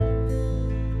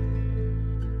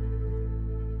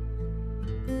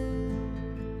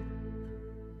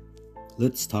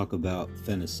Let's talk about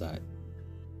phenacite.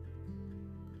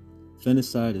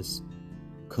 Phenacite is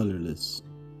colorless,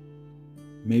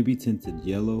 maybe tinted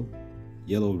yellow,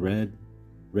 yellow-red,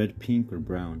 red-pink, or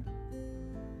brown.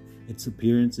 Its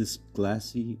appearance is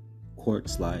glassy,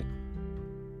 quartz-like,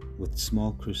 with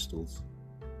small crystals.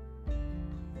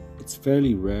 It's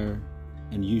fairly rare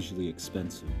and usually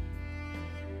expensive.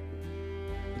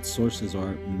 Its sources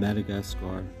are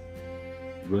Madagascar,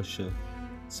 Russia,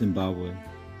 Zimbabwe,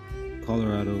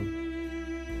 Colorado,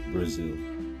 Brazil.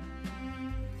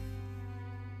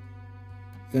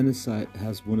 Phenacite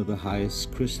has one of the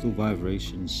highest crystal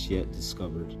vibrations yet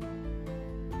discovered.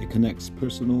 It connects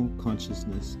personal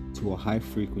consciousness to a high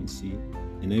frequency,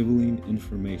 enabling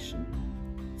information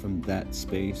from that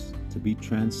space to be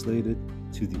translated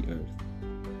to the earth.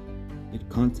 It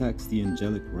contacts the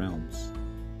angelic realms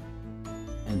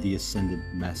and the ascended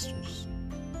masters.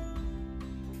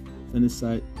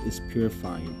 Phenacite is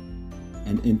purifying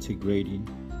and integrating,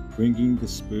 bringing the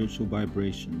spiritual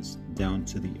vibrations down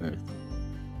to the earth.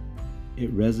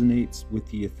 It resonates with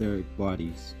the etheric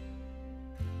bodies,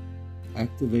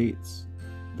 activates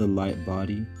the light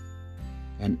body,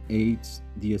 and aids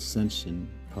the ascension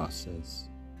process.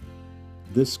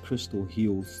 This crystal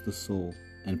heals the soul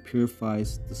and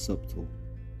purifies the subtle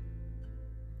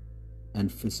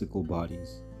and physical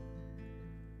bodies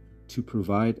to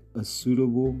provide a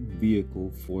suitable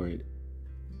vehicle for it.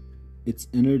 Its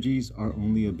energies are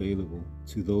only available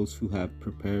to those who have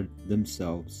prepared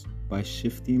themselves by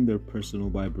shifting their personal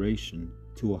vibration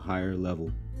to a higher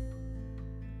level.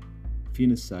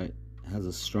 Phenacite has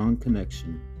a strong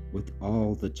connection with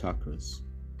all the chakras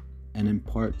and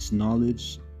imparts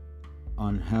knowledge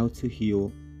on how to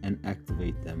heal and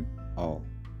activate them all.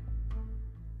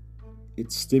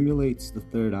 It stimulates the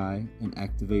third eye and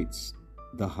activates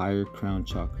the higher crown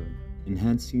chakra,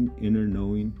 enhancing inner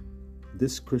knowing.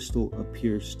 This crystal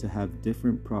appears to have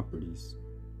different properties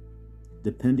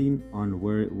depending on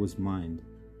where it was mined.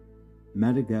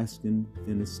 Madagascan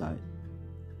phenacite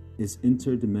is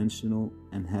interdimensional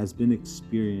and has been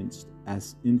experienced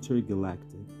as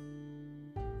intergalactic.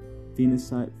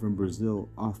 Phenacite from Brazil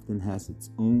often has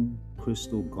its own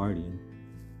crystal guardian,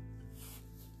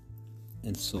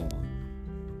 and so on.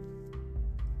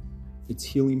 Its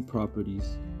healing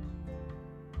properties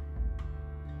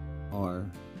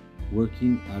are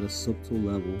working at a subtle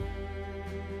level,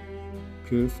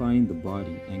 purifying the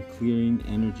body and clearing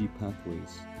energy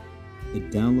pathways. It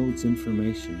downloads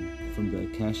information from the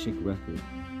Akashic record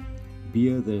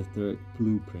via the etheric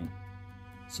blueprint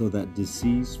so that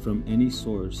disease from any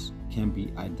source can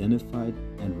be identified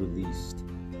and released.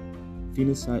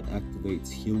 Phenacite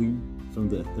activates healing from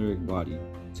the etheric body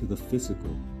to the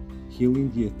physical,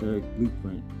 healing the etheric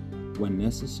blueprint when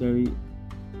necessary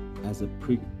as a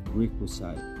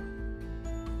prerequisite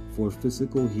for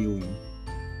physical healing.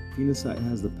 Phenacite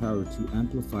has the power to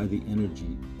amplify the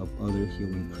energy of other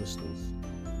healing crystals,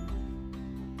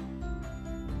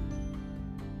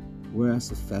 whereas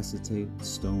a facetate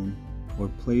stone or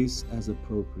placed as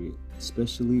appropriate,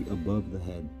 especially above the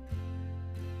head.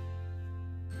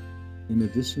 In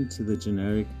addition to the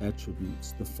generic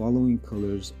attributes, the following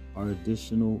colors are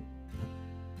additional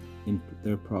in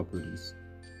their properties.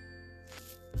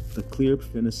 The clear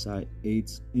phenacite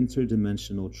aids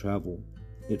interdimensional travel.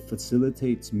 It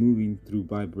facilitates moving through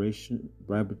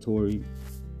vibratory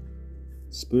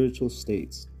spiritual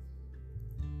states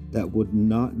that would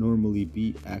not normally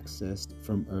be accessed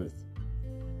from Earth.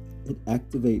 It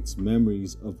activates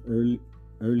memories of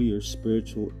earlier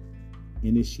spiritual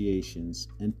initiations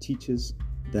and teaches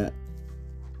that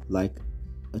like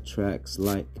attracts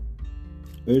like,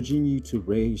 urging you to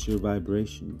raise your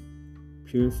vibration,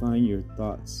 purifying your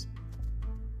thoughts,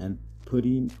 and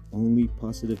putting only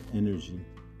positive energy.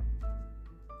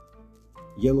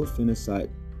 Yellow phenacite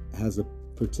has a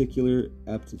particular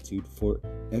aptitude for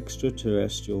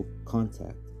extraterrestrial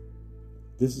contact.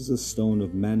 This is a stone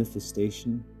of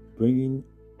manifestation, bringing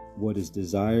what is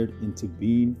desired into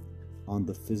being on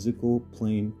the physical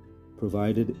plane,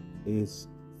 provided is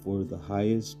for the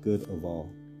highest good of all.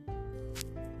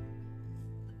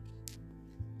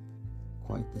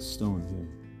 Quite the stone here,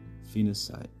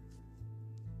 phenacite.